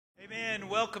Amen.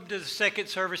 Welcome to the second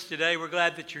service today. We're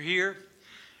glad that you're here.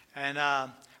 And I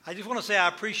just want to say I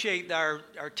appreciate our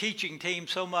teaching team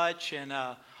so much and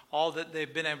all that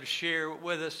they've been able to share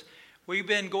with us. We've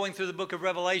been going through the book of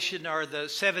Revelation, or the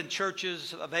 7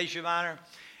 churches of Asia Minor.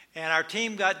 And our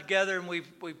team got together and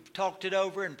we've talked it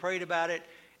over and prayed about it.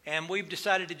 And we've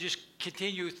decided to just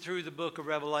continue through the book of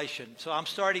Revelation. So I'm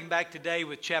starting back today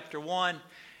with chapter 1.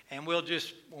 And we'll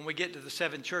just, when we get to the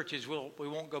 7 churches, we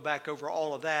won't go back over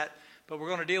all of that. But we're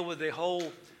going to deal with the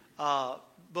whole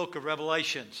book of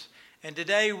Revelations. And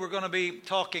today we're going to be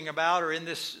talking about, or in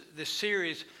this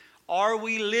series, are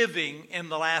we living in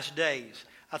the last days?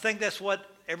 I think that's what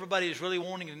everybody is really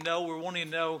wanting to know. We're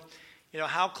wanting to know,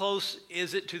 how close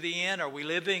is it to the end? Are we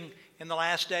living in the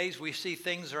last days? We see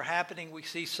things are happening. We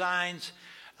see signs.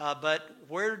 But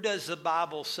where does the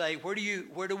Bible say, where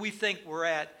do we think we're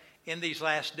at in these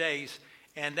last days?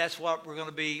 And that's what we're going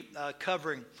to be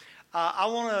covering. I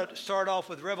want to start off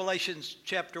with Revelations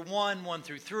chapter 1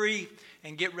 through 3,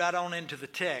 and get right on into the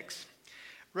text.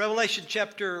 Revelation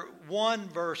chapter 1,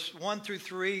 verse 1 through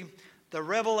 3, the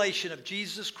revelation of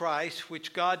Jesus Christ,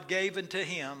 which God gave unto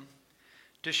him,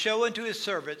 to show unto his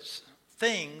servants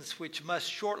things which must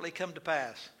shortly come to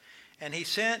pass. And he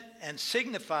sent and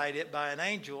signified it by an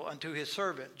angel unto his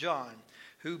servant John,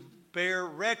 who bear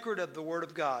record of the word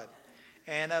of God,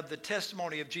 and of the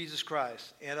testimony of Jesus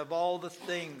Christ, and of all the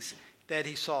things that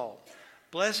he saw.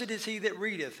 Blessed is he that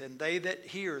readeth, and they that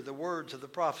hear the words of the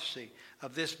prophecy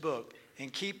of this book,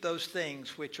 and keep those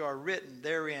things which are written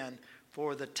therein,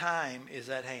 for the time is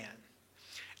at hand.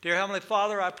 Dear Heavenly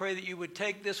Father, I pray that you would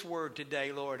take this word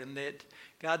today, Lord, and that,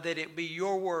 God, that it be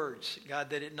your words.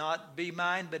 God, that it not be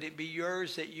mine, but it be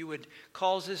yours, that you would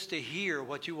cause us to hear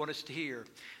what you want us to hear,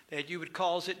 that you would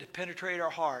cause it to penetrate our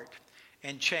heart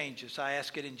and change us. I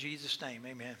ask it in Jesus' name.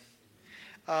 Amen.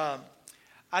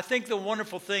 I think the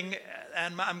wonderful thing,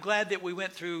 and I'm glad that we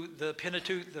went through the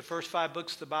Pentateuch, the first 5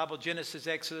 books of the Bible, Genesis,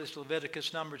 Exodus,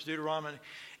 Leviticus, Numbers, Deuteronomy,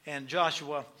 and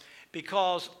Joshua,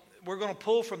 because we're going to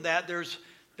pull from that. There's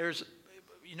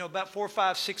about 400,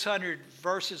 500, 600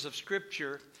 verses of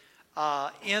Scripture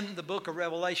in the book of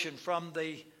Revelation from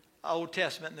the Old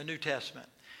Testament and the New Testament.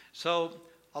 So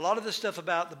a lot of the stuff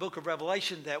about the book of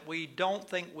Revelation that we don't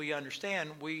think we understand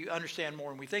more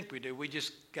than we think we do. We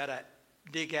just got to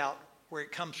dig out where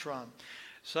it comes from.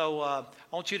 So I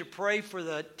want you to pray for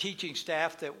the teaching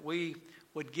staff that we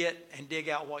would get and dig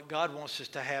out what God wants us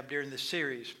to have during this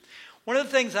series. One of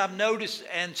the things I've noticed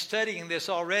and studying this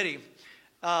already,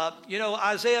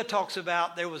 Isaiah talks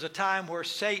about there was a time where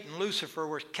Satan, Lucifer,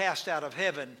 was cast out of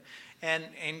heaven,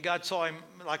 and God saw him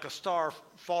like a star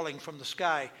falling from the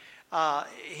sky.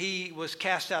 He was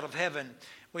cast out of heaven.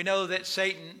 We know that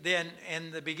Satan then,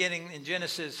 in the beginning in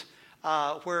Genesis,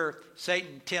 where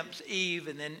Satan tempts Eve,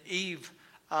 and then Eve,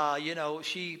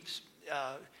 she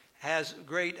has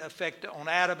great effect on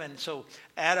Adam, and so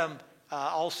Adam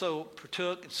also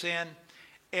partook in sin.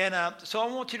 And so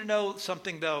I want you to know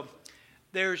something, though.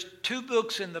 There's 2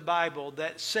 books in the Bible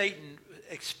that Satan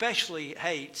especially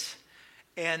hates,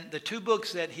 and the 2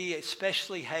 books that he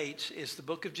especially hates is the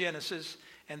book of Genesis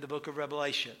and the book of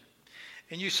Revelation.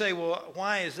 And you say, well,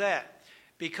 why is that?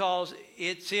 Because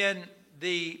it's in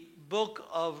the book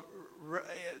of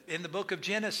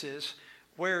Genesis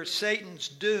where Satan's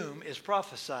doom is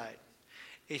prophesied.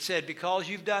 He said, because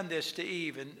you've done this to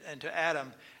Eve and to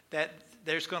Adam, that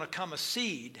there's going to come a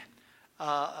seed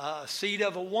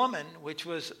of a woman, which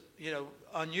was,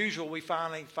 unusual. We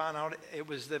finally found out it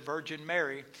was the Virgin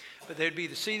Mary, but there'd be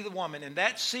the seed of the woman, and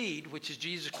that seed, which is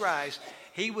Jesus Christ,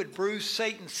 he would bruise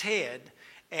Satan's head,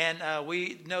 and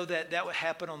we know that would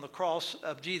happen on the cross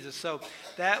of Jesus. So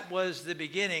that was the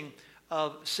beginning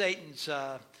of Satan's,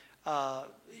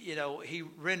 he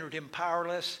rendered him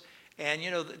powerless, and,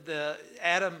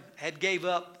 Adam had gave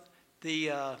up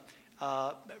the,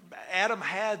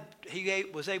 he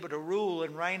was able to rule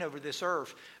and reign over this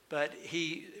earth, but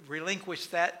he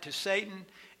relinquished that to Satan,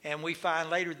 and we find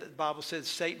later that the Bible says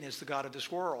Satan is the god of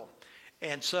this world.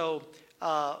 And so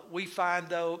we find,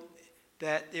 though,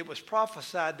 that it was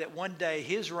prophesied that one day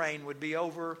his reign would be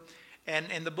over.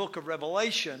 And in the book of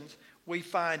Revelation, we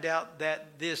find out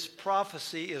that this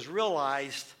prophecy is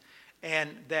realized, and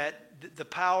that the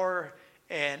power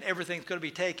and everything's going to be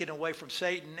taken away from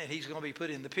Satan, and he's going to be put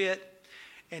in the pit.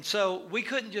 And so we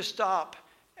couldn't just stop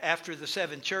after the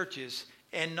 7 churches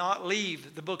and not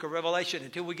leave the book of Revelation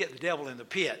until we get the devil in the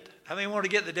pit. How many want to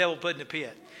get the devil put in the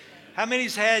pit? How many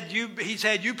he's had you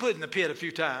put in the pit a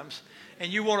few times, and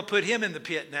you want to put him in the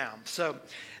pit now? So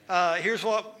here's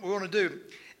what we want to do.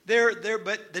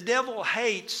 But the devil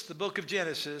hates the book of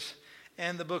Genesis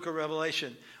and the book of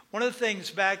Revelation. One of the things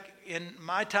back in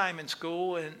my time in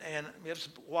school, and it was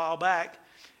a while back,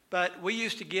 but we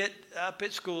used to get up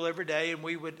at school every day,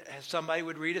 and somebody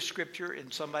would read a scripture,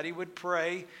 and somebody would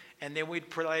pray, and then we'd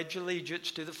pledge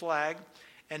allegiance to the flag.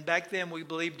 And back then we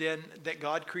believed in that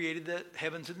God created the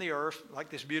heavens and the earth, like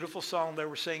this beautiful song they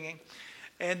were singing.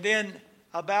 And then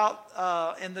about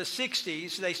in the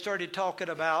 60s, they started talking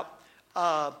about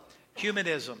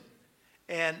humanism,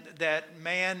 and that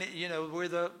man, we're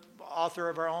the author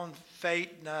of our own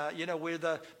fate, and, we're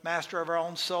the master of our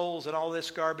own souls and all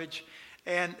this garbage.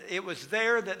 And it was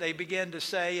there that they began to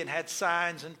say and had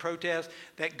signs and protests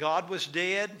that God was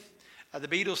dead. The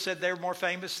Beatles said they were more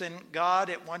famous than God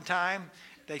at one time.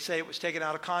 They say it was taken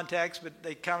out of context, but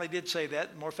they kind of did say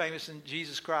that, more famous than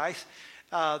Jesus Christ.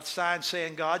 Signs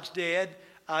saying God's dead.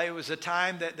 It was a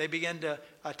time that they began to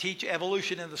teach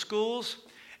evolution in the schools.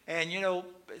 And,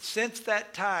 since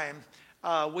that time,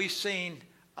 we've seen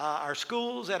our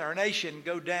schools and our nation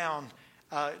go down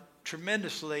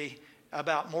tremendously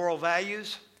about moral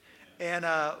values. And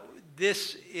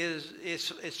this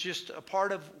it's just a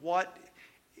part of what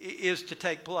is to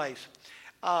take place.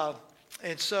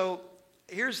 And so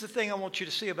here's the thing I want you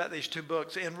to see about these two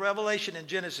books. In Revelation and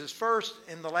Genesis, first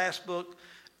and the last book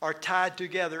are tied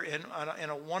together in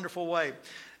a wonderful way.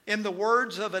 In the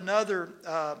words of another,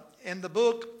 in the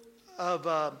book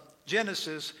of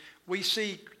Genesis, we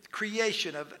see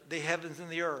creation of the heavens and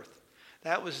the earth.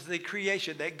 That was the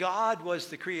creation, that God was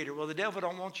the creator. Well, the devil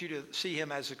don't want you to see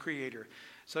him as a creator.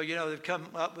 So, they've come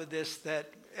up with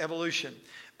that evolution.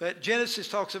 But Genesis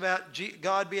talks about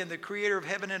God being the creator of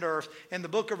heaven and earth. In the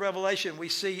book of Revelation, we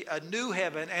see a new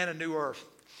heaven and a new earth.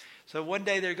 So one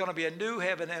day there's going to be a new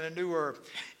heaven and a new earth.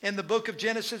 In the book of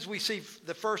Genesis, we see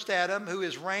the first Adam who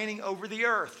is reigning over the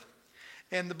earth.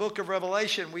 In the book of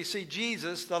Revelation, we see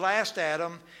Jesus, the last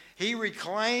Adam. He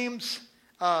reclaims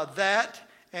that,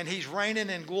 and he's reigning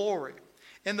in glory.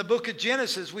 In the book of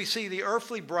Genesis, we see the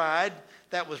earthly bride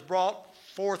that was brought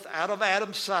forth out of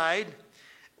Adam's side.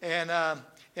 And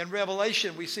in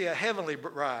Revelation, we see a heavenly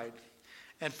bride.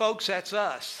 And folks, that's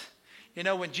us.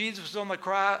 When Jesus was on the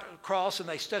cross and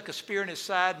they stuck a spear in his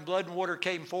side and blood and water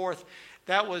came forth,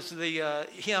 that was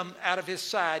him. Out of his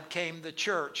side came the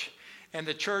church. And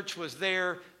the church was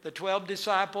there, the 12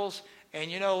 disciples.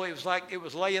 And, it was like it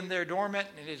was laying there dormant.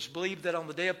 And it's believed that on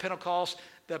the day of Pentecost,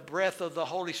 the breath of the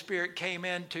Holy Spirit came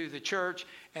into the church,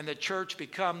 and the church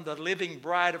become the living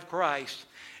bride of Christ.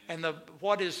 And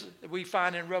we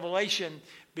find in Revelation,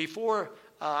 before,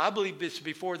 I believe it's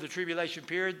before the tribulation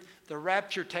period, the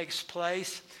rapture takes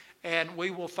place, and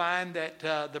we will find that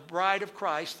the bride of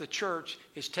Christ, the church,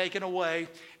 is taken away,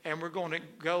 and we're going to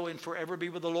go and forever be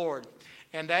with the Lord.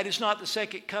 And that is not the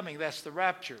second coming, that's the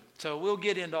rapture. So we'll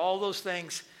get into all those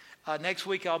things. Next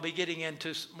week I'll be getting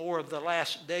into more of the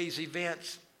last days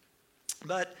events.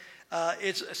 But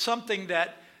it's something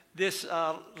that this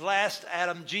last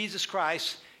Adam, Jesus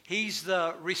Christ, he's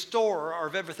the restorer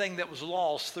of everything that was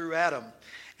lost through Adam.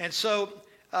 And so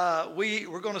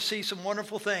we're going to see some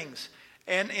wonderful things.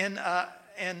 And in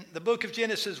the book of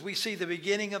Genesis, we see the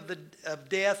beginning of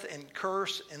death and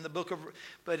curse.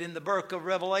 But in the book of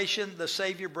Revelation, the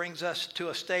Savior brings us to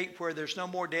a state where there's no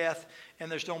more death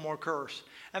and there's no more curse.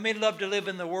 I mean, love to live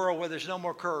in the world where there's no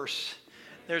more curse.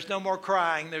 There's no more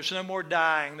crying. There's no more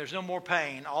dying. There's no more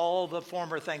pain. All the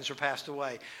former things are passed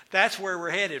away. That's where we're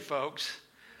headed, folks.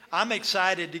 I'm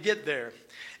excited to get there.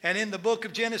 And in the book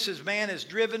of Genesis, man is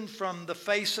driven from the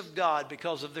face of God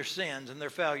because of their sins and their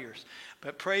failures.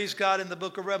 But praise God, in the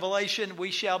book of Revelation,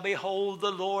 we shall behold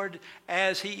the Lord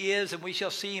as he is, and we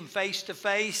shall see him face to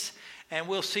face, and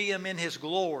we'll see him in his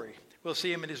glory. We'll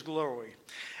see him in his glory.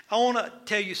 I want to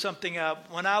tell you something.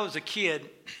 When I was a kid,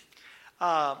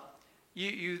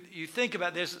 you think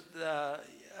about this.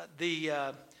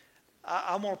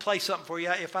 I'm going to play something for you.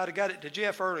 If I'd have got it to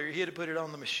Jeff earlier, he'd have put it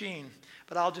on the machine.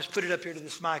 But I'll just put it up here to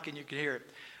this mic and you can hear it.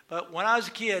 But when I was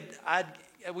a kid,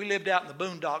 we lived out in the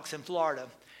boondocks in Florida.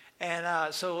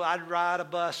 And so I'd ride a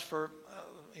bus for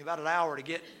about an hour to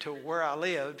get to where I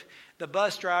lived. The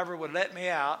bus driver would let me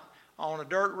out on a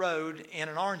dirt road in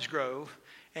an orange grove.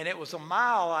 And it was a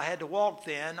mile I had to walk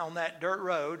then on that dirt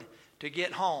road to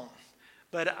get home.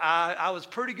 But I was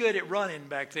pretty good at running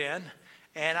back then.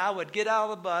 And I would get out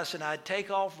of the bus and I'd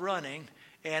take off running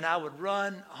and I would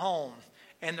run home.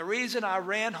 And the reason I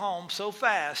ran home so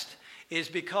fast is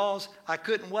because I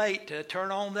couldn't wait to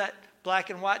turn on that black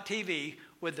and white TV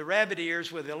with the rabbit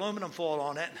ears with the aluminum foil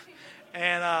on it.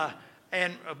 And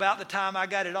about the time I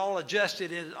got it all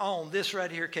adjusted and on, this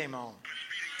right here came on.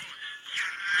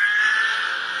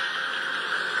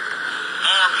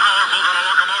 More powerful than a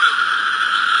locomotive.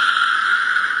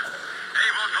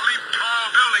 Able to leap tall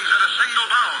buildings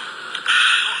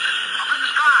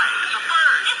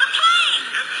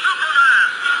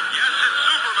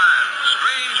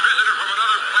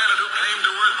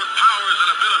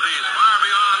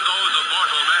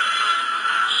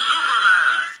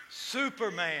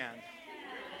Superman.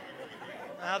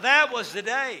 Now that was the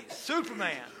day,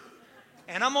 Superman.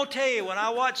 And I'm going to tell you, when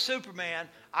I watched Superman,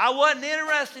 I wasn't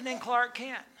interested in Clark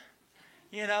Kent.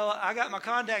 You know, I got my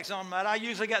contacts on, but I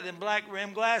usually got them black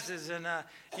rim glasses. And,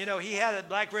 you know, he had the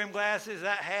black rim glasses,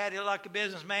 that hat, he looked like a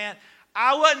businessman.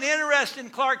 I wasn't interested in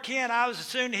Clark Kent. I was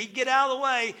assuming he'd get out of the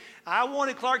way. I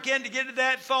wanted Clark Kent to get to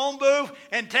that phone booth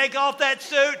and take off that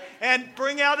suit and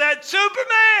bring out that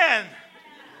Superman.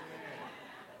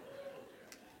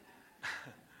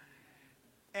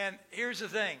 And here's the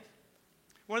thing.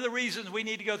 One of the reasons we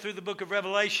need to go through the book of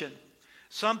Revelation,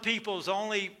 some people's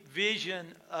only vision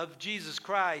of Jesus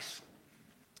Christ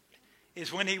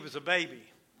is when he was a baby.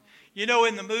 You know,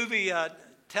 in the movie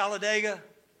Talladega,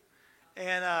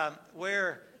 and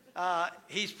where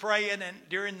he's praying, and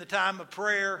during the time of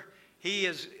prayer, he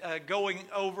is going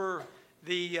over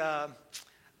the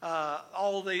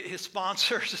his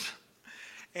sponsors.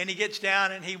 And he gets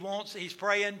down and he's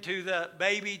praying to the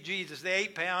baby Jesus, the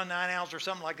 8-pound, 9-ounce or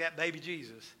something like that, baby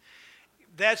Jesus.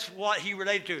 That's what he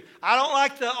related to. I don't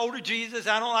like the older Jesus.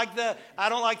 I don't like the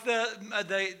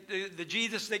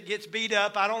Jesus that gets beat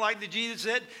up. I don't like the Jesus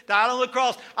that died on the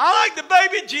cross. I like the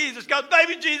baby Jesus, because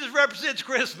baby Jesus represents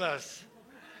Christmas.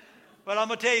 But I'm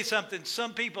going to tell you something.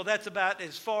 Some people, that's about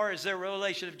as far as their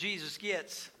revelation of Jesus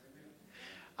gets.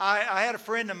 I had a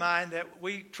friend of mine that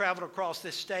we traveled across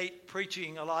this state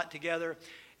preaching a lot together.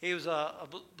 He was a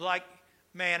black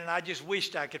man, and I just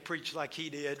wished I could preach like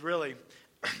he did, really.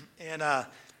 And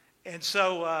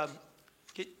so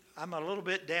I'm a little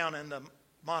bit down in the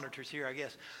monitors here, I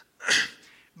guess.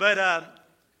 But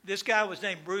this guy was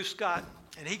named Bruce Scott,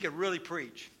 and he could really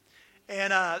preach.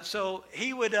 And so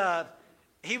he would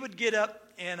get up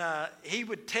and he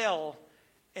would tell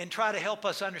and try to help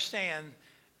us understand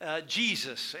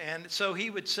Jesus. And so he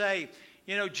would say,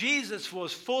 you know, Jesus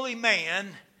was fully man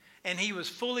and he was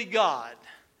fully God.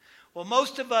 Well,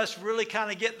 most of us really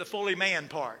kind of get the fully man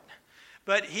part.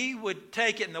 But he would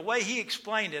take it, and the way he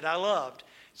explained it, I loved.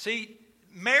 See,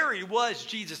 Mary was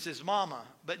Jesus' mama,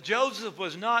 but Joseph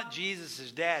was not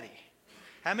Jesus' daddy.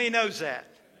 How many knows that?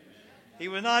 He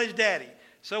was not his daddy.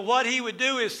 So what he would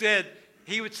do is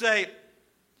he would say,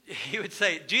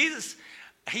 Jesus,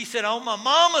 he said, on my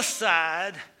mama's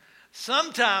side,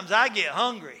 sometimes I get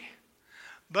hungry.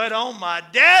 But on my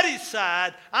daddy's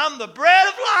side, I'm the bread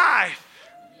of life.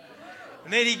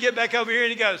 And then he'd get back over here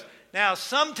and he goes, now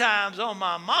sometimes on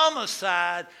my mama's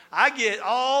side, I get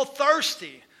all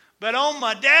thirsty. But on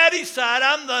my daddy's side,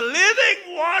 I'm the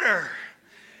living water.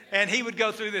 And he would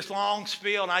go through this long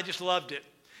spiel, and I just loved it.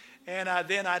 And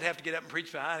then I'd have to get up and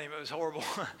preach behind him. It was horrible.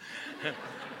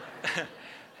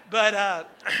 But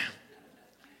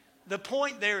the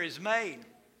point there is made.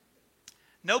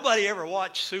 Nobody ever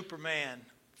watched Superman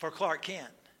for Clark Kent.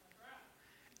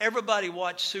 Everybody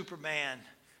watched Superman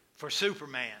for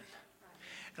Superman.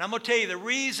 And I'm going to tell you the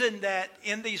reason that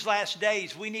in these last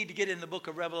days we need to get in the book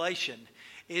of Revelation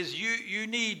is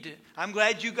I'm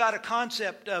glad you got a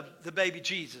concept of the baby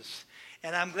Jesus.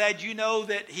 And I'm glad you know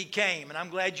that he came. And I'm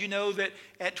glad you know that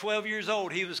at 12 years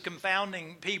old he was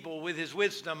confounding people with his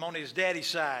wisdom on his daddy's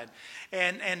side.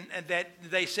 And that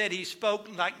they said he spoke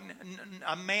like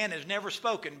a man has never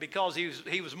spoken, because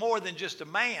he was more than just a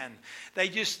man. They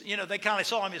just, they kind of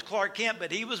saw him as Clark Kent,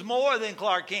 but he was more than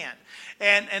Clark Kent.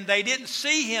 And they didn't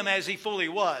see him as he fully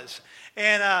was.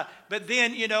 But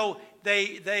then,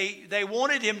 they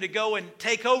wanted him to go and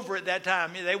take over at that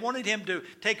time. They wanted him to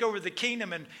take over the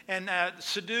kingdom and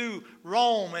subdue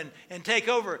Rome and take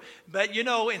over. But,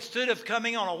 instead of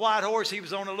coming on a white horse, he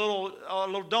was on a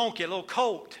little donkey, a little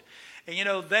colt. And,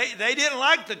 they didn't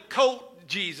like the colt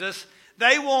Jesus.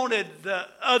 They wanted the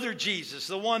other Jesus,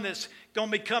 the one that's going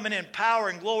to be coming in power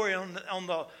and glory on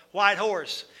the white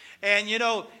horse. And,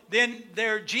 then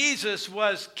their Jesus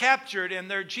was captured, and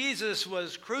their Jesus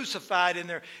was crucified, and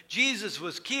their Jesus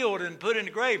was killed and put in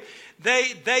the grave.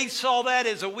 They saw that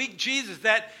as a weak Jesus,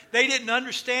 that they didn't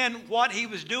understand what he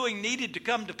was doing needed to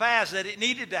come to pass, that it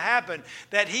needed to happen,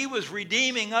 that he was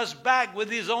redeeming us back with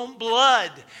his own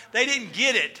blood. They didn't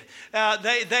get it.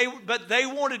 But they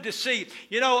wanted to see.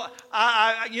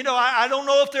 I don't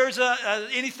know if there's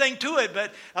anything to it,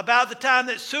 but about the time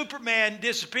that Superman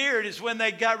disappeared is when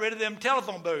they got rid of them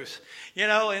telephone booths.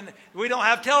 And we don't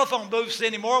have telephone booths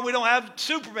anymore. We don't have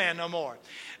Superman no more.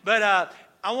 But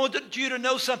I want you to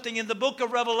know something. In the book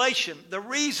of Revelation, the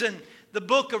reason the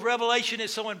book of Revelation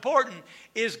is so important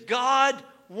is God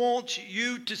wants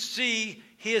you to see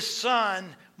his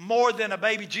son more than a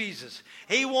baby Jesus.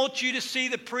 He wants you to see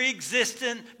the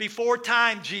pre-existent, before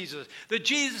time Jesus. The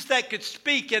Jesus that could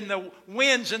speak and the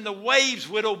winds and the waves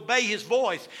would obey his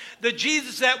voice. The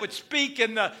Jesus that would speak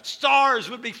and the stars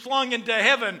would be flung into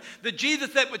heaven. The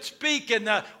Jesus that would speak and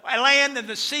the land and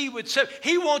the sea would set.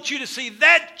 He wants you to see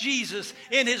that Jesus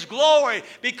in his glory,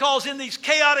 because in these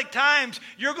chaotic times,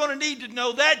 you're going to need to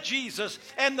know that Jesus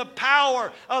and the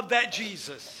power of that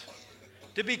Jesus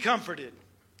to be comforted.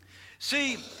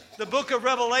 See, the book of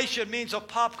Revelation means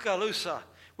apocalypse,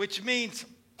 which means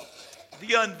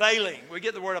the unveiling. We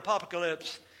get the word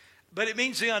apocalypse, but it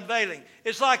means the unveiling.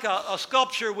 It's like a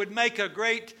sculpture would make a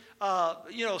great,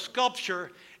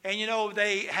 sculpture, and,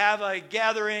 they have a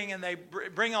gathering and they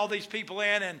bring all these people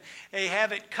in and they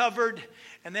have it covered,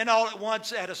 and then all at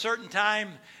once at a certain time,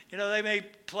 they may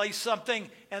place something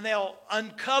and they'll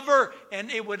uncover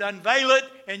and it would unveil it,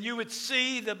 and you would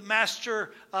see the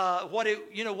master, what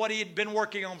he had been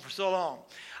working on for so long.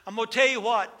 I'm going to tell you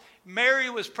what, Mary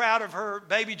was proud of her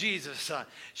baby Jesus.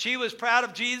 She was proud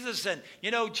of Jesus, and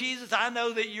Jesus, I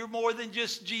know that you're more than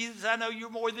just Jesus. I know you're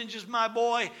more than just my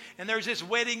boy. And there's this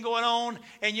wedding going on,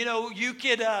 and you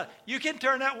can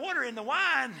turn that water into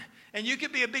wine, and you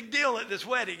could be a big deal at this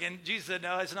wedding. And Jesus said,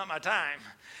 no, it's not my time.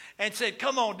 And said,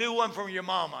 come on, do one for your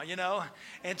mama,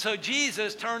 And so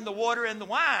Jesus turned the water into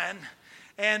wine,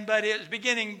 but it was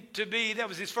beginning to be, that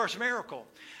was his first miracle.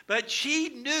 But she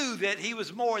knew that he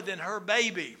was more than her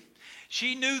baby.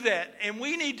 She knew that. And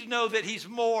we need to know that he's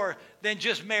more than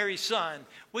just Mary's son.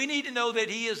 We need to know that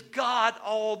he is God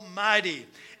Almighty.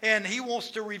 And he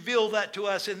wants to reveal that to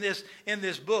us in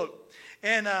this book.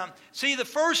 And see, the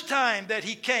first time that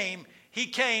he came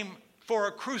for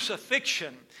a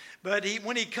crucifixion. But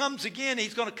when he comes again,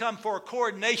 he's going to come for a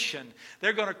coronation.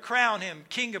 They're going to crown him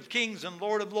King of Kings and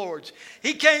Lord of Lords.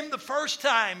 He came the first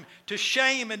time to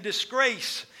shame and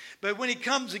disgrace. But when he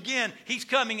comes again, he's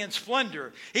coming in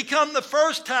splendor. He come the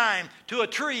first time to a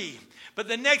tree. But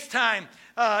the next time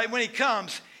when he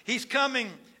comes, he's coming,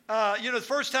 the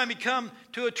first time he come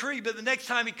to a tree, but the next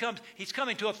time he comes, he's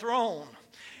coming to a throne.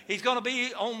 He's going to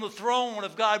be on the throne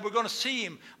of God. We're going to see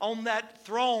him on that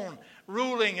throne,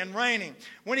 ruling and reigning.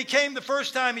 When he came the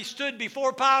first time, he stood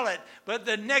before Pilate. But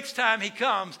the next time he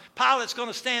comes, Pilate's going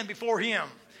to stand before him.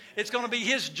 It's going to be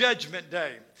his judgment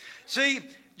day. See,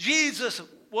 Jesus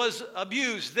was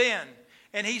abused then,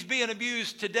 and he's being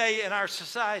abused today in our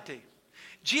society.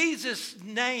 Jesus'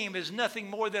 name is nothing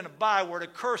more than a byword, a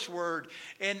curse word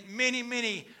in many,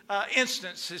 many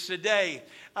instances today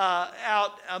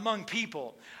out among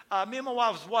people. Me and my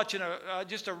wife was watching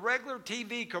just a regular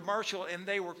TV commercial, and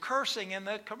they were cursing in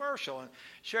the commercial. And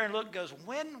Sharon looked and goes,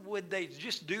 when would they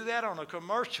just do that on a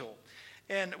commercial?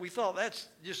 And we thought, that's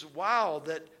just wild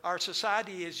that our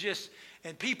society is just,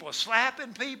 and people are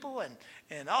slapping people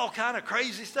and all kind of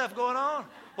crazy stuff going on.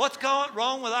 What's going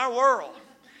wrong with our world?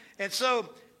 And so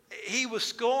he was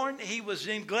scorned, he was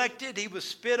neglected, he was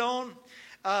spit on.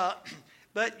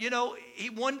 But,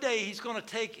 one day he's going to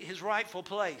take his rightful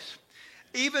place.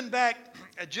 Even back,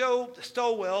 Joe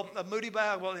Stowell of Moody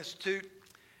Bible Institute,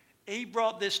 he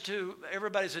brought this to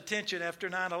everybody's attention after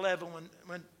 9/11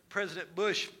 when President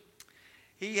Bush,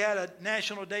 he had a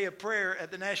National Day of Prayer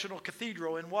at the National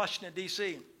Cathedral in Washington,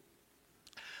 D.C.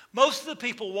 Most of the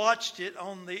people watched it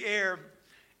on the air,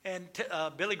 and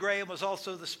Billy Graham was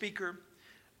also the speaker.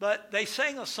 But they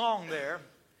sang a song there,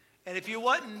 and if you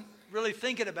wasn't really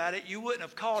thinking about it, you wouldn't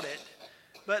have caught it.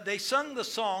 But they sung the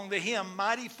song, the hymn,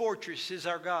 Mighty Fortress is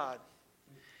Our God,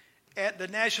 at the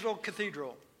National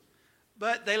Cathedral.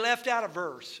 But they left out a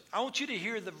verse. I want you to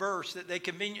hear the verse that they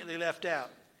conveniently left out.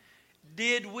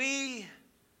 Did we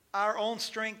our own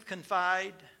strength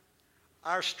confide,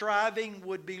 our striving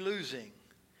would be losing.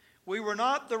 We were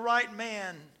not the right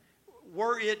man,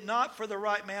 were it not for the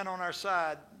right man on our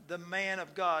side, the man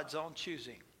of God's own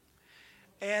choosing.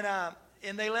 And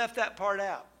they left that part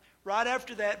out. Right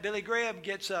after that, Billy Graham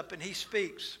gets up and he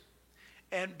speaks.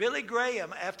 And Billy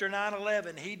Graham, after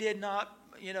 9/11, he did not,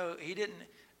 he didn't,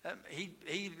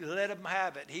 he let him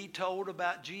have it. He told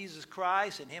about Jesus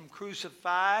Christ and him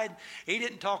crucified. He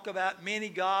didn't talk about many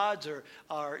gods or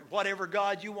whatever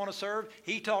God you want to serve.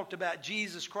 He talked about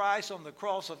Jesus Christ on the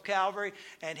cross of Calvary,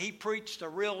 and he preached a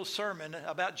real sermon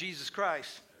about Jesus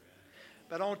Christ.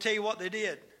 But I want to tell you what they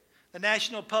did. The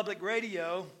National Public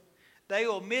Radio, they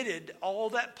omitted all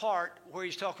that part where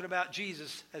he's talking about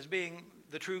Jesus as being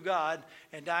the true God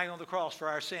and dying on the cross for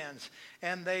our sins.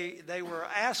 And they were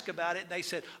asked about it, and they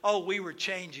said, oh, we were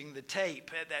changing the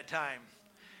tape at that time.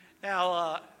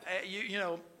 Now,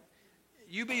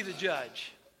 you be the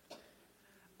judge.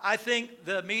 I think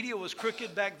the media was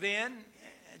crooked back then,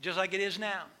 just like it is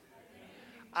now.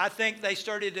 I think they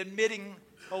started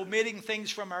omitting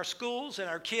things from our schools and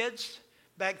our kids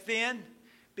back then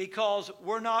because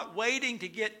we're not waiting to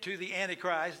get to the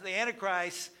Antichrist. The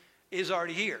Antichrist is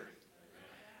already here.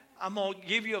 I'm going to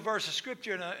give you a verse of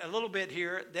scripture in a little bit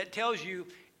here that tells you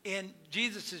in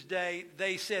Jesus' day,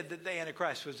 they said that the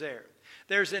Antichrist was there.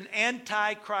 There's an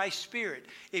anti-Christ spirit.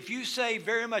 If you say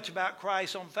very much about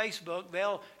Christ on Facebook,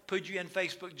 they'll put you in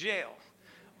Facebook jail.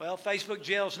 Well, Facebook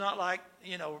jail is not like,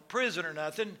 prison or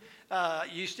nothing.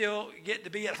 You still get to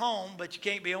be at home, but you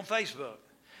can't be on Facebook.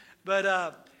 But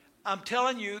I'm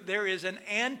telling you, there is an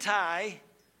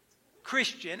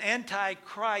anti-Christian,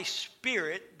 anti-Christ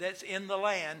spirit that's in the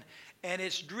land, and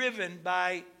it's driven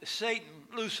by Satan,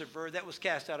 Lucifer, that was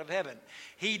cast out of heaven.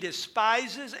 He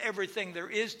despises everything there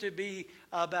is to be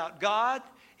about God.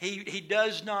 He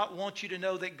does not want you to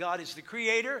know that God is the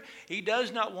creator. He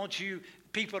does not want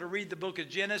people to read the book of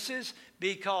Genesis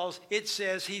because it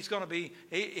says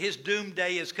his doom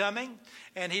day is coming.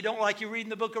 And he don't like you reading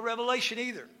the book of Revelation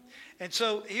either. And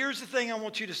so here's the thing I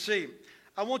want you to see.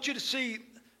 I want you to see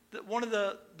that one of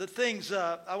the things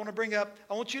I want to bring up.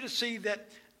 I want you to see that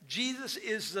Jesus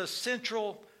is the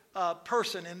central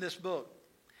person in this book.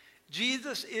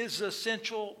 Jesus is the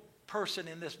central person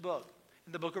in this book,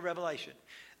 in the book of Revelation.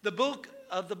 The book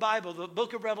of the Bible, the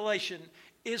book of Revelation,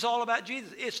 is all about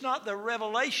Jesus. It's not the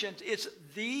revelations, it's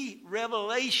the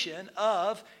revelation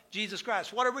of Jesus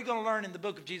Christ. What are we going to learn in the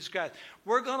book of Jesus Christ?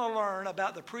 We're going to learn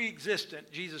about the pre-existent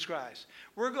Jesus Christ.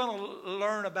 We're going to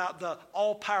learn about the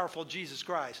all-powerful Jesus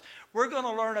Christ. We're going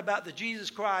to learn about the Jesus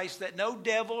Christ that no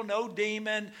devil, no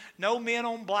demon, no men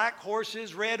on black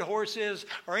horses, red horses,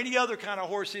 or any other kind of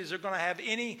horses are going to have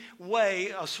any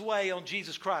sway on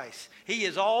Jesus Christ. He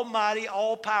is almighty,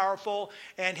 all-powerful,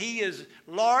 and he is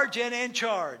large and in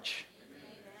charge. Amen.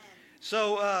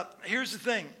 So here's the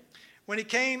thing. When he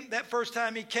came, that first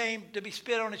time he came to be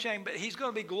spit on a chain, but he's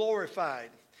going to be glorified.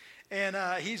 And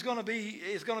it's going to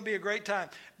be a great time.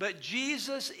 But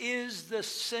Jesus is the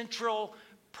central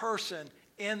person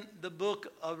in the book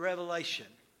of Revelation.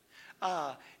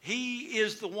 He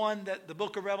is the one that the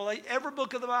book of Revelation, every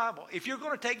book of the Bible, if you're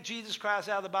going to take Jesus Christ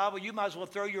out of the Bible, you might as well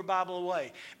throw your Bible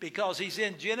away because he's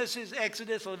in Genesis,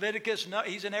 Exodus, Leviticus. No,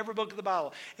 he's in every book of the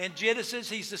Bible. In Genesis,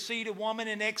 he's the seed of woman.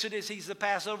 In Exodus, he's the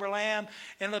Passover lamb.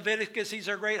 In Leviticus, he's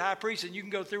our great high priest. And you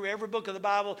can go through every book of the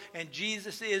Bible, and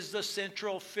Jesus is the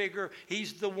central figure.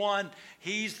 He's the one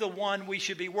we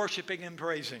should be worshiping and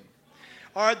praising.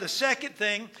 All right, the second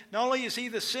thing, not only is he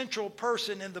the central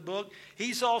person in the book,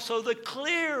 he's also the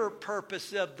clear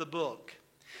purpose of the book.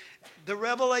 The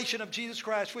revelation of Jesus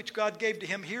Christ, which God gave to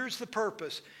him, here's the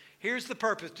purpose. Here's the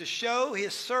purpose, to show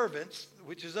his servants,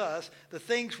 which is us, the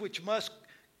things which must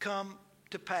come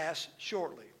to pass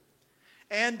shortly,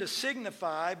 and to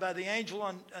signify by the angel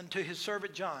unto his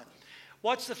servant John.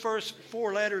 What's the first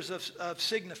four letters of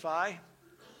signify?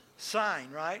 Sign,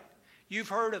 right? You've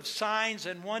heard of signs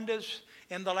and wonders.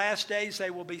 In the last days, they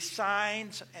will be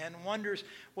signs and wonders.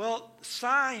 Well,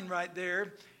 sign right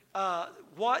there,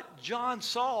 what John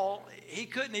saw, he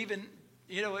couldn't even,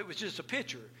 it was just a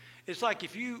picture. It's like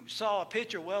if you saw a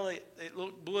picture, well, it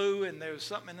looked blue and there was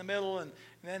something in the middle and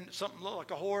then something looked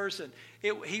like a horse. And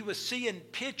he was seeing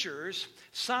pictures,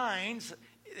 signs.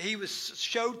 He was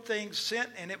showed things sent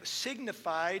and it was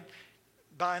signified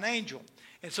by an angel.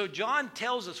 And so John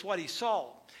tells us what he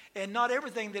saw. And not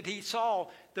everything that he saw,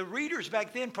 the readers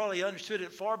back then probably understood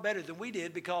it far better than we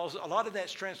did because a lot of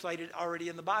that's translated already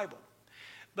in the Bible.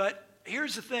 But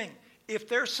here's the thing. If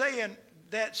they're saying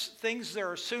that's things that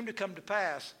are soon to come to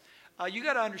pass, you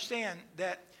got to understand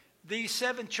that these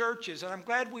seven churches, and I'm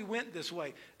glad we went this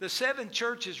way, the seven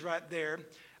churches right there,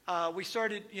 we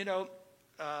started,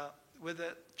 with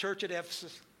the church at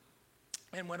Ephesus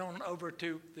and went on over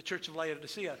to the church of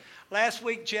Laodicea. Last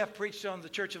week, Jeff preached on the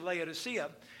church of Laodicea.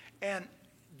 And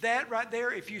that right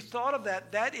there, if you thought of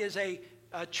that, that is a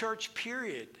church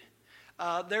period.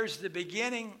 There's the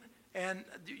beginning, and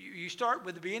you start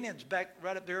with the beginnings back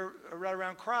right up there, right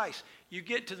around Christ. You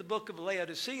get to the book of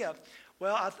Laodicea.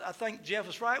 Well, I think Jeff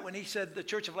was right when he said the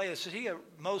church of Laodicea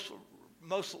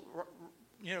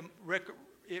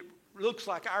it looks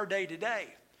like our day today,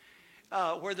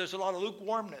 where there's a lot of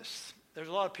lukewarmness. There's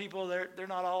a lot of people, they're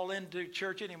not all into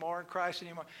church anymore and Christ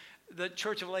anymore. The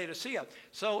church of Laodicea.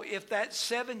 So if that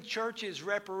seven churches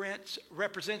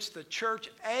represents the church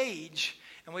age,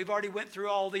 and we've already went through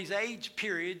all these age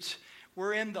periods,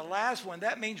 we're in the last one.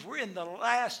 That means we're in the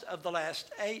last of the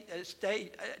last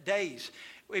days.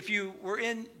 If you were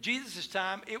in Jesus'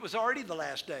 time, it was already the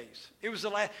last days. It was the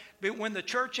last. But when the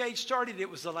church age started, it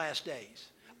was the last days.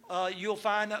 You'll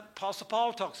find Apostle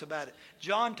Paul talks about it.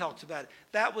 John talks about it.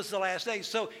 That was the last days.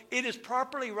 So it is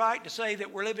properly right to say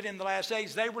that we're living in the last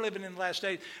days. They were living in the last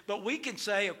days. But we can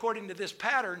say, according to this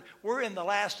pattern, we're in the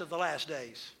last of the last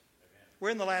days. We're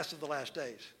in the last of the last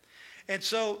days. And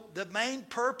so the main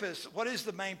purpose, what is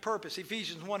the main purpose?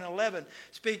 Ephesians 1:11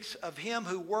 speaks of him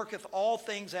who worketh all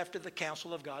things after the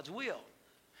counsel of God's will.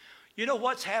 You know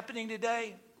what's happening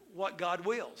today? What God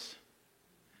wills.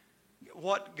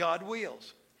 What God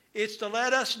wills. It's to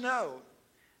let us know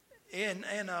in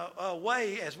a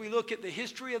way, as we look at the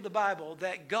history of the Bible,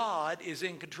 that God is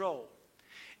in control.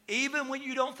 Even when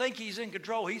you don't think he's in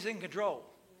control, he's in control.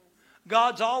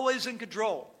 God's always in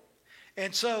control.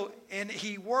 And so, and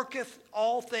he worketh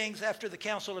all things after the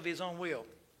counsel of his own will.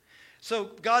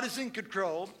 So God is in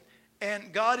control,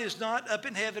 and God is not up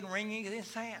in heaven wringing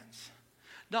his hands.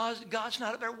 God's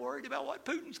not up there worried about what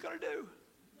Putin's going to do.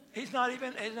 He's not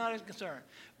even concerned.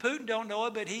 Putin don't know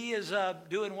it, but he is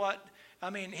doing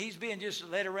he's being just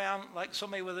led around like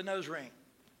somebody with a nose ring.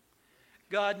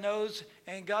 God knows,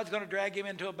 and God's going to drag him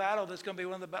into a battle that's going to be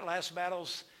one of the last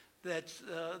battles that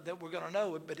we're going to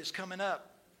know, but it's coming up.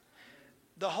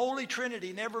 The Holy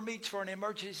Trinity never meets for an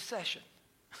emergency session.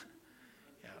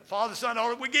 Father, Son,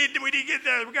 Holy, we need to get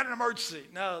there. We got an emergency.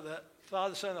 No, the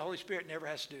Father, Son, and the Holy Spirit never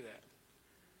has to do that.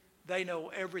 They know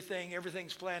everything.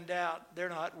 Everything's planned out. They're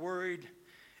not worried.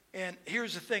 And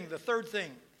here's the thing. The third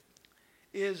thing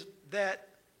is that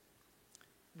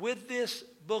with this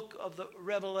book of the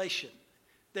Revelation,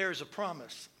 there's a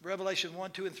promise. Revelation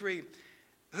 1, 2, and 3.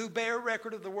 Who bear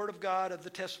record of the word of God, of the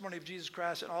testimony of Jesus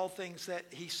Christ, and all things that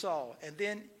he saw. And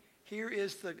then here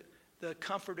is the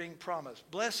comforting promise.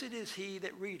 Blessed is he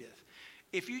that readeth.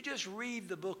 If you just read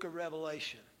the book of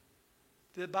Revelation,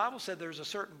 the Bible said there's a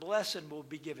certain blessing will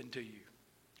be given to you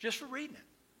just for reading it.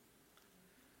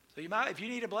 So you might, if you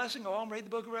need a blessing, go on and read the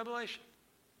book of Revelation.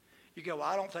 You go, well,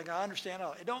 I don't think I understand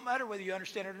all. It don't matter whether you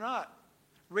understand it or not.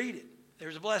 Read it.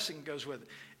 There's a blessing that goes with it.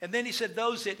 And then he said,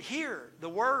 those that hear the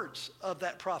words of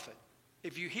that prophet.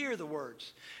 If you hear the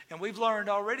words. And we've learned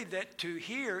already that to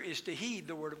hear is to heed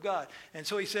the word of God. And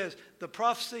so he says, the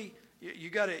prophecy, you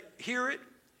got to hear it.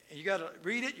 And you got to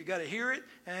read it, you got to hear it,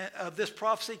 and of this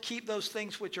prophecy, keep those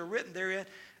things which are written therein,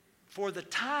 for the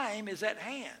time is at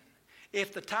hand.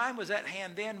 If the time was at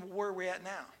hand then, where are we at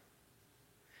now?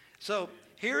 So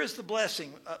here is the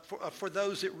blessing for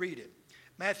those that read it.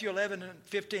 Matthew 11 and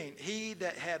 15, he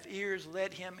that hath ears,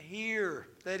 let him hear.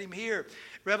 Let him hear.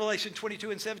 Revelation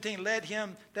 22 and 17, let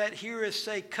him that heareth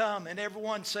say, come, and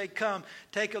everyone say, come,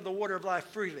 take of the water of life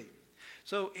freely.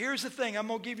 So here's the thing, I'm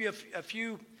going to give you a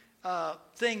few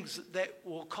things that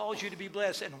will cause you to be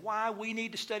blessed and why we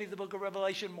need to study the book of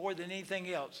Revelation more than anything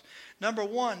else. Number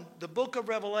one, the book of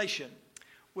Revelation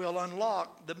will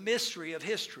unlock the mystery of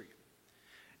history.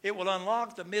 It will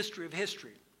unlock the mystery of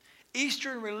history.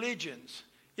 Eastern religions,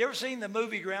 you ever seen the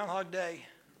movie Groundhog Day?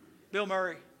 Bill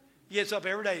Murray gets up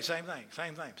every day, same thing.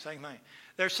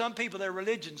 There's some people, their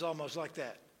religion's almost like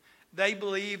that. They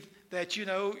believe that,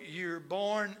 you're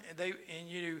born and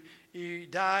you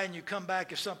die and you come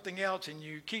back as something else and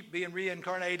you keep being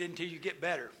reincarnated until you get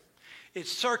better.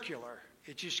 It's circular.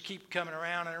 It just keeps coming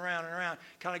around and around and around,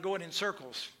 kind of going in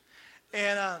circles.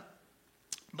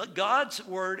 But God's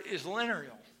word is linear.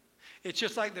 It's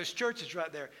just like those churches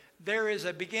right there. There is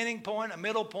a beginning point, a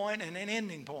middle point, and an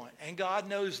ending point. And God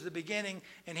knows the beginning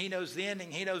and he knows the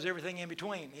ending. He knows everything in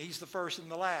between. He's the first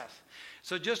and the last.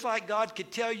 So just like God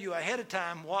could tell you ahead of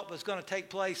time what was going to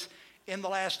take place in the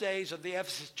last days of the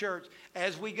Ephesus church,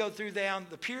 as we go through down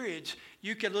the periods,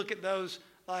 you can look at those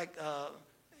like,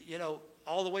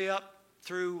 all the way up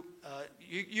through,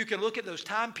 you can look at those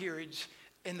time periods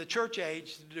in the church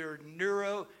age,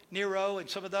 Nero, and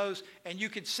some of those, and you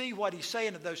can see what he's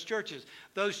saying of those churches.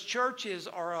 Those churches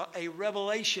are a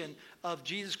revelation of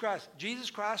Jesus Christ.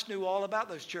 Jesus Christ knew all about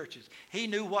those churches. He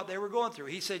knew what they were going through.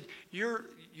 He said,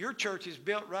 your church is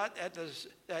built right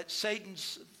at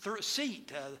Satan's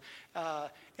seat.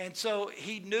 And so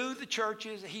he knew the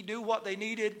churches. He knew what they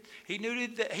needed. He knew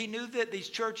that these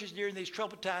churches during these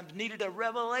troubled times needed a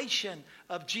revelation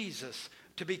of Jesus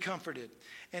to be comforted.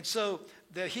 And so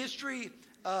the history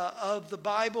of the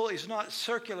Bible is not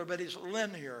circular, but it's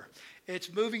linear.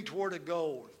 It's moving toward a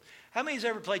goal. How many has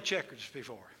ever played checkers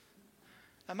before?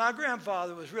 Now, my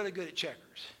grandfather was really good at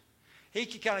checkers. He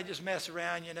could kind of just mess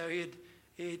around,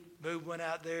 he'd move one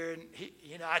out there,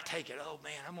 and I'd take it. Oh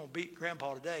man, I'm gonna beat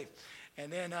Grandpa today.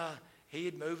 And then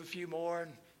he'd move a few more,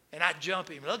 and I'd jump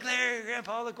him. Look there,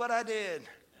 Grandpa, look what I did.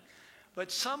 But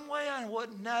some way or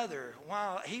another,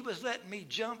 while he was letting me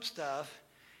jump stuff,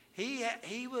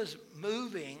 he was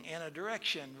moving in a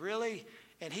direction. Really,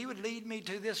 And he would lead me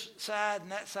to this side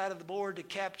and that side of the board to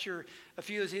capture a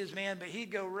few of his men. But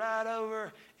he'd go right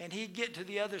over and he'd get to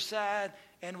the other side.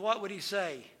 And what would he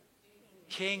say?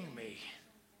 King me.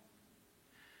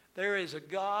 There is a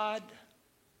God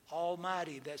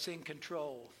Almighty that's in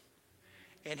control.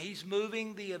 And he's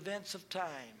moving the events of time.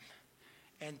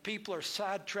 And people are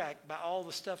sidetracked by all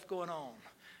the stuff going on.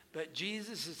 But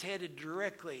Jesus is headed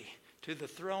directly to the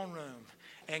throne room.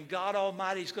 And God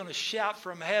Almighty is going to shout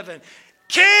from heaven,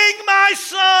 King, my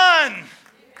son!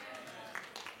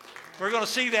 We're going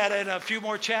to see that in a few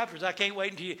more chapters. I can't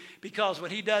wait until you, because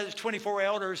when he does 24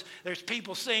 elders, there's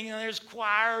people singing, there's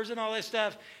choirs and all that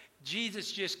stuff.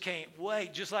 Jesus just can't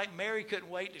wait. Just like Mary couldn't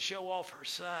wait to show off her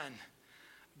son.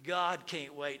 God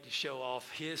can't wait to show off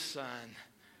his son.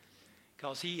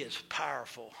 Because he is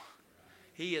powerful.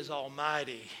 He is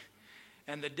almighty.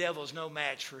 And the devil's no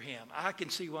match for him. I can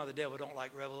see why the devil don't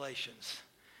like Revelations.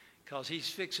 Because he's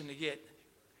fixing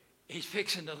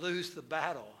to lose the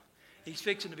battle. He's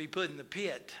fixing to be put in the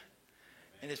pit.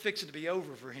 And it's fixing to be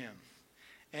over for him.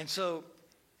 And so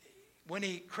when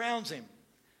he crowns him,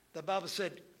 the Bible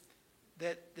said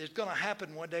that there's going to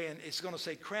happen one day, and it's going to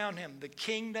say, crown him. The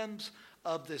kingdoms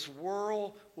of this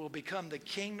world will become the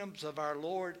kingdoms of our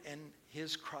Lord and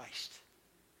his Christ.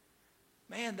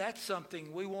 Man, that's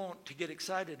something we want to get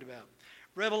excited about.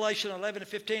 Revelation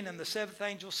 11:15, and the seventh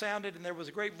angel sounded, and there was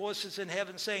a great voices in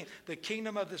heaven saying, the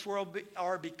kingdom of this world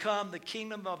are become the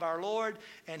kingdom of our Lord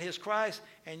and his Christ,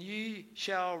 and ye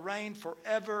shall reign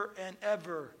forever and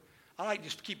ever. I like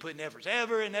just keep putting evers.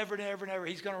 Ever and ever and ever and ever.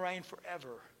 He's going to reign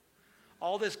forever.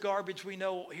 All this garbage we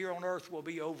know here on earth will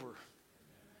be over.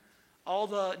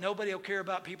 Nobody will care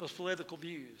about people's political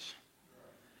views.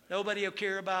 Nobody will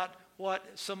care about what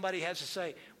somebody has to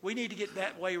say. We need to get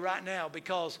that way right now,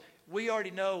 because we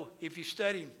already know, if you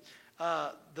study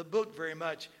the book very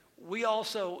much,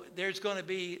 there's going to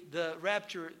be the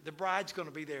rapture, the bride's going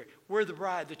to be there. We're the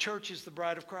bride. The church is the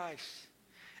bride of Christ.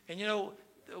 And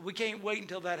we can't wait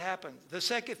until that happens. The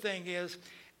second thing is,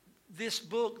 this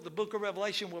book, the book of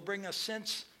Revelation, will bring a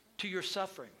sense to your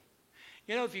suffering.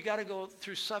 If you got to go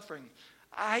through suffering,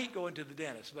 I hate going to the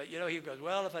dentist, but, he goes,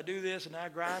 well, if I do this and I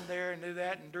grind there and do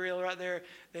that and drill right there,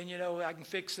 then, I can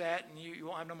fix that and you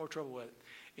won't have no more trouble with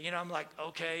it. I'm like,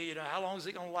 okay, how long is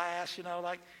it going to last?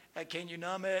 Can you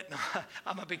numb it?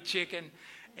 I'm a big chicken.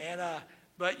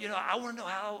 But I want to know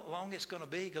how long it's going to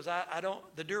be, because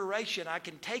the duration, I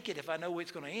can take it if I know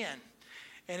it's going to end.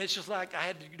 And it's just like I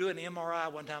had to do an MRI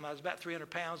one time. I was about 300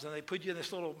 pounds, and they put you in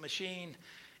this little machine,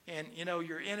 and,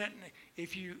 you're in it. And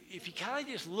if you kind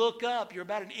of just look up, you're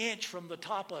about an inch from the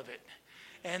top of it.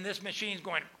 And this machine's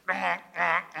going,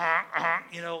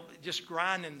 just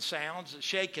grinding sounds,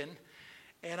 shaking.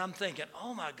 And I'm thinking,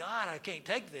 oh, my God, I can't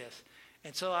take this.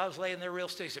 And so I was laying there real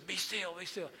still. He said, be still, be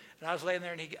still. And I was laying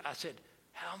there, and I said,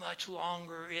 how much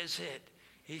longer is it?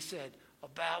 He said,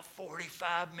 about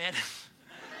 45 minutes.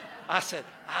 I said,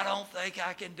 I don't think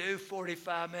I can do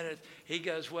 45 minutes. He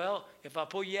goes, well, if I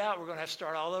pull you out, we're going to have to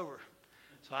start all over.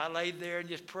 So I laid there and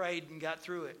just prayed and got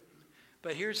through it.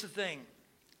 But here's the thing.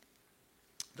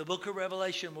 The book of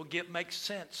Revelation will make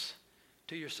sense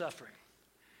to your suffering.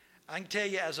 I can tell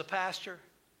you, as a pastor,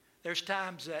 there's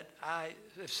times that I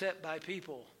have sat by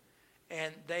people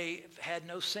and they had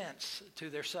no sense to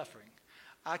their suffering.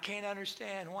 I can't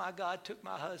understand why God took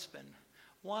my husband.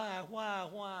 Why?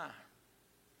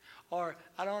 Or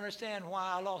I don't understand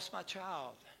why I lost my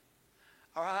child.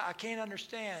 Or I can't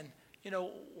understand,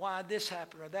 why this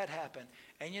happened or that happened.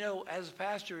 And, as a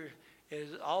pastor, as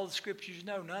all the scriptures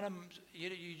none of them,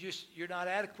 you're not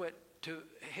adequate to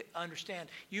understand.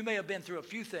 You may have been through a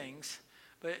few things,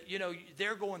 but,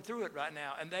 they're going through it right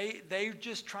now. And they're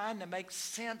just trying to make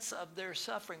sense of their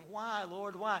suffering. Why,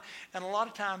 Lord, why? And a lot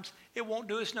of times, it won't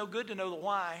do us no good to know the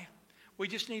why. We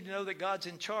just need to know that God's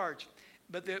in charge.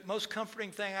 But the most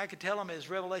comforting thing I could tell them is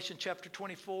Revelation chapter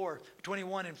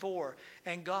 21 and 4.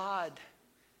 And God,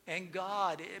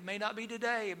 it may not be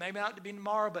today, it may not be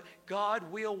tomorrow, but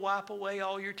God will wipe away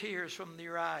all your tears from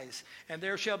your eyes. And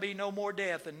there shall be no more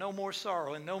death and no more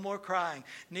sorrow and no more crying.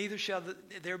 Neither shall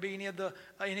there be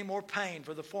any more pain,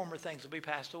 for the former things will be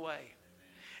passed away. Amen.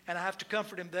 And I have to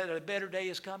comfort him that a better day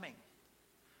is coming.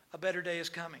 A better day is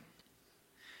coming.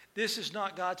 This is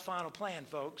not God's final plan,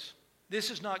 folks. This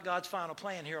is not God's final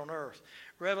plan here on earth.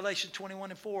 Revelation 21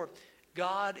 and 4,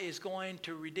 God is going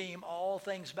to redeem all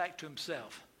things back to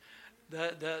himself.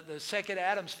 The second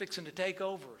Adam's fixing to take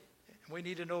over. We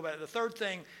need to know about it. The third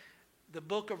thing, the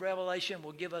book of Revelation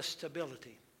will give us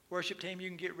stability. Worship team, you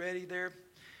can get ready there.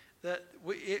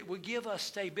 It will give us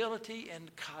stability in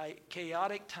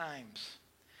chaotic times.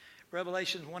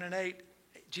 Revelation 1 and 8,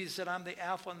 Jesus said, I'm the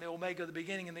Alpha and the Omega, the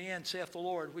beginning and the end, saith the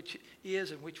Lord, which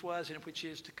is and which was and which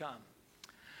is to come.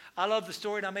 I love the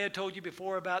story, and I may have told you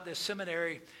before about this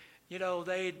seminary. You know,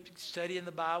 they'd studying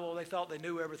the Bible. They thought they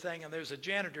knew everything. And there was a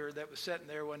janitor that was sitting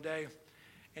there one day,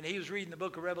 and he was reading the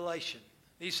book of Revelation.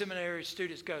 These seminary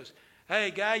students goes,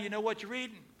 hey, guy, you know what you're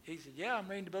reading? He said, yeah, I'm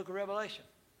reading the book of Revelation.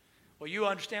 Well, you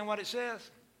understand what it says?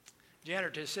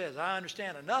 Janitor says, I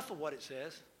understand enough of what it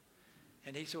says.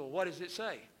 And he said, well, what does it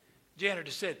say?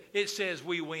 Janitor said, it says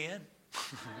we win.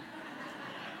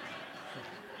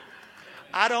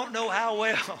 I don't know how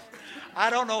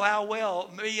well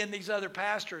me and these other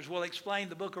pastors will explain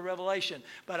the book of Revelation,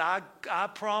 but I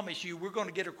promise you we're going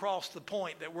to get across the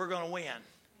point that we're going to win.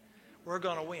 We're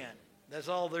going to win. That's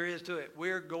all there is to it.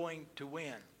 We're going to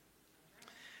win.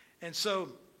 And so,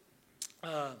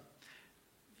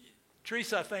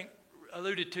 Teresa, I think,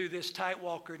 alluded to this tight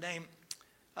walker named,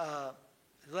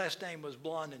 his last name was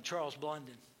Blunden, Charles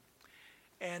Blunden.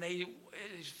 And he's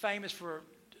famous for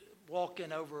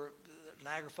walking over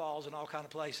Niagara Falls and all kind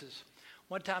of places.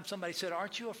 One time somebody said,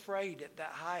 aren't you afraid at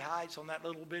that high heights on that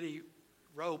little bitty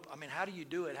rope? I mean, how do you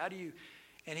do it? How do you...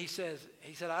 And he said,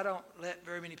 I don't let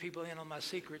very many people in on my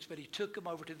secrets, but he took them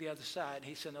over to the other side. And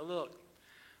he said, now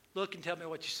look and tell me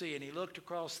what you see. And he looked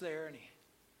across there, and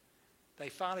they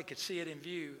finally could see it in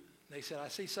view. They said, I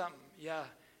see something. Yeah,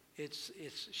 it's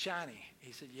shiny.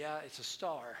 He said, yeah, it's a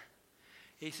star.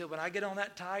 He said, when I get on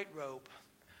that tightrope,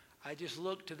 I just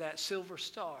look to that silver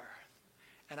star,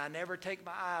 and I never take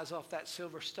my eyes off that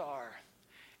silver star.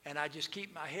 And I just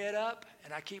keep my head up,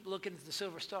 and I keep looking at the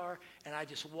silver star, and I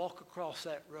just walk across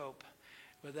that rope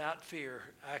without fear.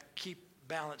 I keep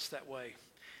balanced that way.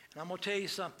 And I'm going to tell you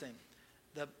something.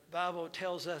 The Bible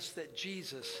tells us that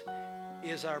Jesus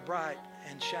is our bright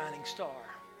and shining star,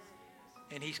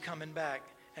 and he's coming back.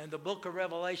 And the book of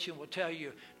Revelation will tell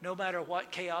you, no matter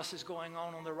what chaos is going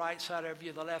on the right side of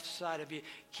you, the left side of you,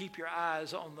 keep your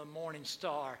eyes on the morning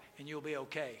star, and you'll be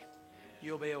okay.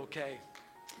 You'll be okay.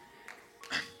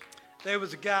 There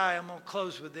was a guy, I'm going to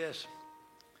close with this.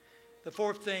 The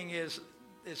fourth thing is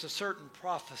a certain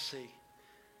prophecy.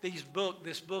 This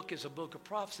book is a book of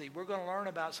prophecy. We're going to learn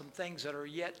about some things that are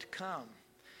yet to come.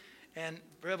 And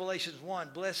Revelation 1,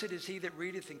 blessed is he that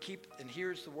readeth and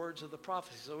hears the words of the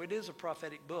prophecy. So it is a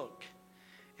prophetic book.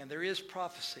 And there is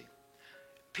prophecy.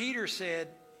 Peter said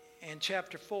in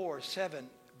chapter 4:7,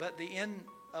 but the end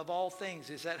of all things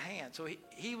is at hand. So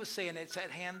he was saying it's at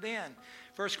hand then.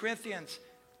 1 Corinthians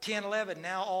 10:11,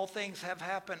 now all things have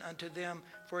happened unto them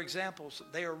for examples.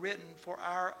 They are written for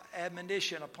our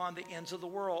admonition upon the ends of the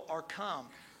world are come.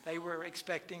 They were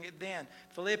expecting it then.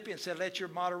 Philippians said, let your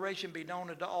moderation be known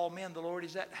unto all men. The Lord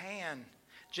is at hand.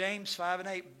 James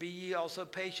 5:8, be ye also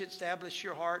patient, establish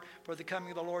your heart, for the coming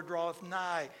of the Lord draweth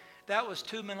nigh. That was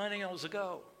 2 millennials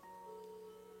ago.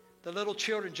 The little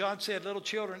children, John said, little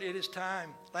children, it is time,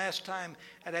 last time,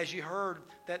 and as you heard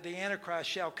that the Antichrist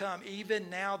shall come, even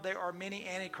now there are many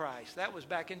Antichrists. That was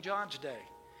back in John's day,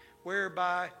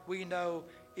 whereby we know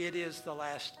it is the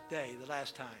last day, the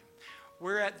last time.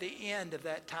 We're at the end of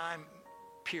that time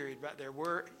period right there.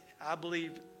 I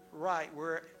believe,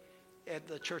 we're at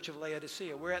the Church of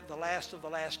Laodicea. We're at the last of the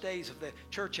last days of the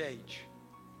church age.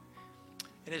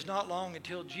 And it's not long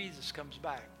until Jesus comes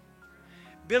back.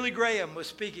 Billy Graham was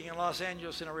speaking in Los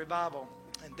Angeles in a revival,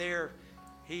 and there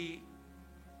his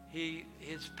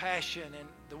passion and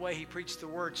the way he preached the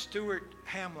word. Stuart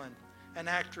Hamlin, an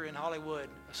actor in Hollywood,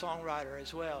 a songwriter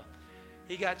as well,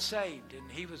 he got saved, and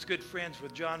he was good friends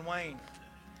with John Wayne.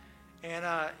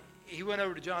 And he went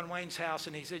over to John Wayne's house,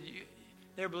 and he said, you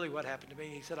never believe what happened to me.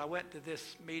 He said, I went to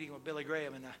this meeting with Billy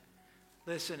Graham, and I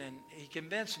listened, and he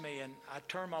convinced me, and I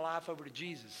turned my life over to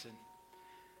Jesus. And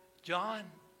John,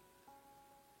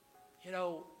 you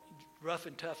know, rough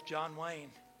and tough John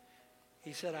Wayne,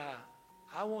 he said,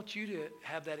 I want you to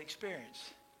have that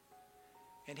experience.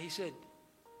 And he said,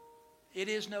 it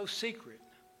is no secret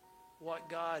what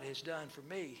God has done for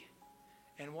me.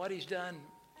 And what he's done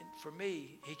for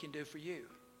me, he can do for you.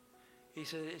 He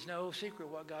said, it's no secret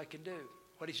what God can do.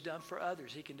 What he's done for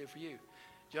others, he can do for you.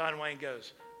 John Wayne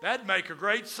goes, that'd make a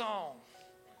great song.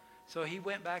 So he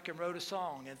went back and wrote a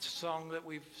song. It's a song that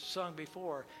we've sung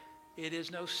before. It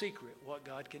is no secret what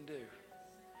God can do.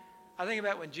 I think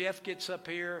about when Jeff gets up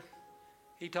here,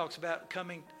 he talks about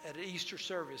coming at an Easter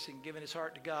service and giving his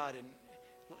heart to God, and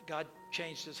God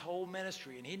changed his whole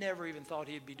ministry, and he never even thought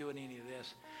he'd be doing any of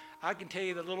this. I can tell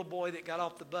you the little boy that got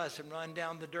off the bus and run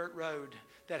down the dirt road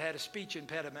that had a speech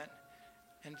impediment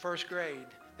in first grade,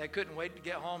 that couldn't wait to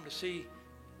get home to see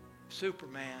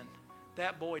Superman.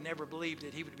 That boy never believed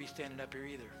that he would be standing up here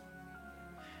either.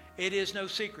 It is no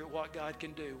secret what God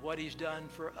can do. What he's done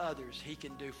for others, he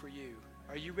can do for you.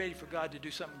 Are you ready for God to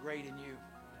do something great in you?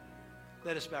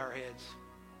 Let us bow our heads.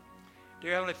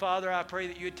 Dear Heavenly Father, I pray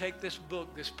that you would take this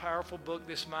book, this powerful book,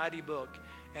 this mighty book,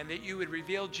 and that you would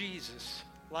reveal Jesus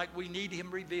like we need him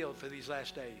revealed for these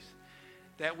last days.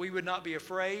 That we would not be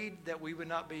afraid, that we would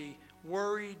not be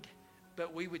worried,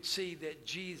 but we would see that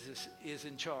Jesus is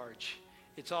in charge.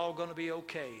 It's all going to be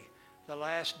okay. The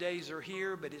last days are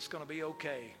here, but it's going to be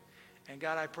okay. And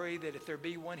God, I pray that if there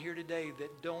be one here today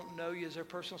that don't know you as their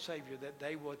personal Savior, that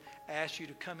they would ask you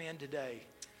to come in today.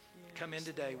 Yes. Come in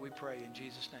today, we pray in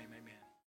Jesus' name. Amen.